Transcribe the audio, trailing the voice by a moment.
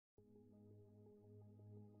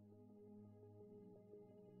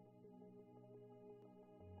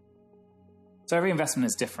So every investment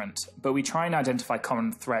is different, but we try and identify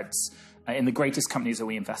common threads in the greatest companies that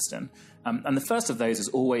we invest in. And the first of those is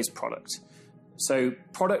always product. So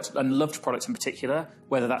product, and loved product in particular,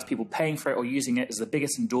 whether that's people paying for it or using it, is the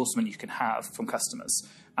biggest endorsement you can have from customers.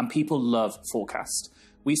 And people love Forecast.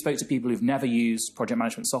 We spoke to people who've never used project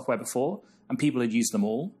management software before, and people who'd used them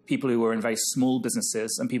all, people who were in very small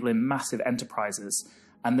businesses and people in massive enterprises.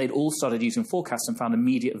 And they'd all started using Forecast and found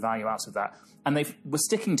immediate value out of that. And they were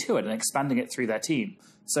sticking to it and expanding it through their team.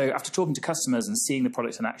 So after talking to customers and seeing the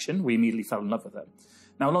product in action, we immediately fell in love with it.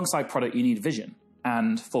 Now, alongside product, you need vision.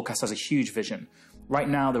 And Forecast has a huge vision. Right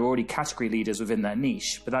now, they're already category leaders within their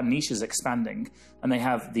niche, but that niche is expanding, and they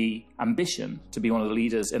have the ambition to be one of the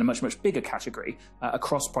leaders in a much, much bigger category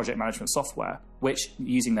across project management software, which,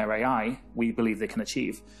 using their AI, we believe they can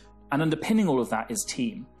achieve. And underpinning all of that is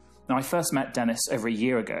team. Now, I first met Dennis over a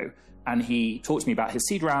year ago, and he talked to me about his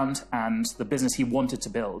seed round and the business he wanted to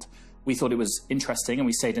build. We thought it was interesting, and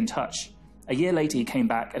we stayed in touch. A year later, he came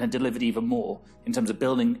back and had delivered even more in terms of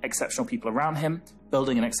building exceptional people around him,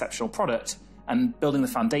 building an exceptional product, and building the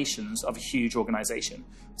foundations of a huge organization.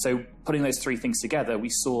 So putting those three things together, we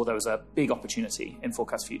saw there was a big opportunity in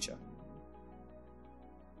Forecast Future.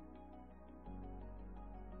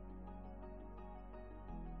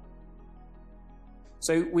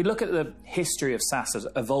 So we look at the history of SaaS as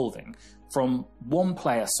evolving from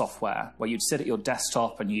one-player software, where you'd sit at your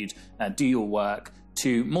desktop and you'd do your work,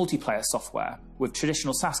 to multiplayer software with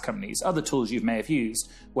traditional SaaS companies, other tools you may have used,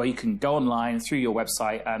 where you can go online through your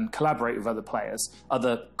website and collaborate with other players,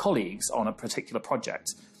 other colleagues on a particular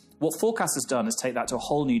project. What Forecast has done is take that to a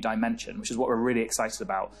whole new dimension, which is what we're really excited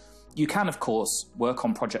about. You can, of course, work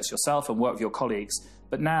on projects yourself and work with your colleagues,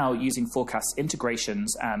 but now using Forecast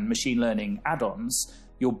integrations and machine learning add-ons,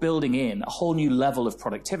 you're building in a whole new level of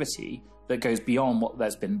productivity that goes beyond what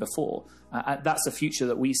there's been before. That's the future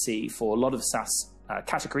that we see for a lot of SaaS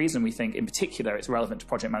categories, and we think in particular it's relevant to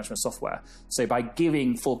project management software. So by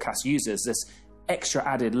giving Forecast users this extra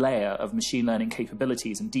added layer of machine learning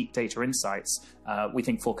capabilities and deep data insights, we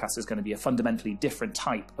think Forecast is going to be a fundamentally different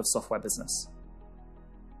type of software business.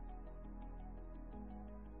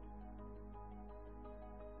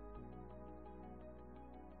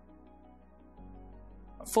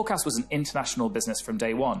 Forecast was an international business from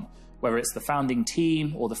day one, whether it's the founding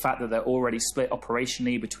team or the fact that they're already split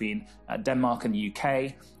operationally between Denmark and the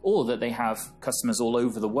UK, or that they have customers all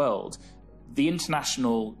over the world. The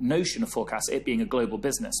international notion of Forecast, it being a global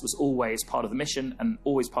business, was always part of the mission and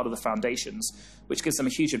always part of the foundations, which gives them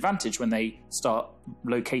a huge advantage when they start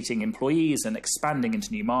locating employees and expanding into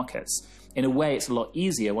new markets. In a way, it's a lot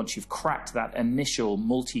easier once you've cracked that initial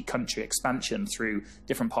multi-country expansion through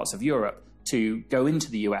different parts of Europe to go into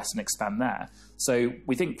the US and expand there. So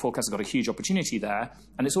we think Forecast has got a huge opportunity there,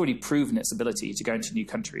 and it's already proven its ability to go into new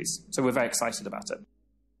countries. So we're very excited about it.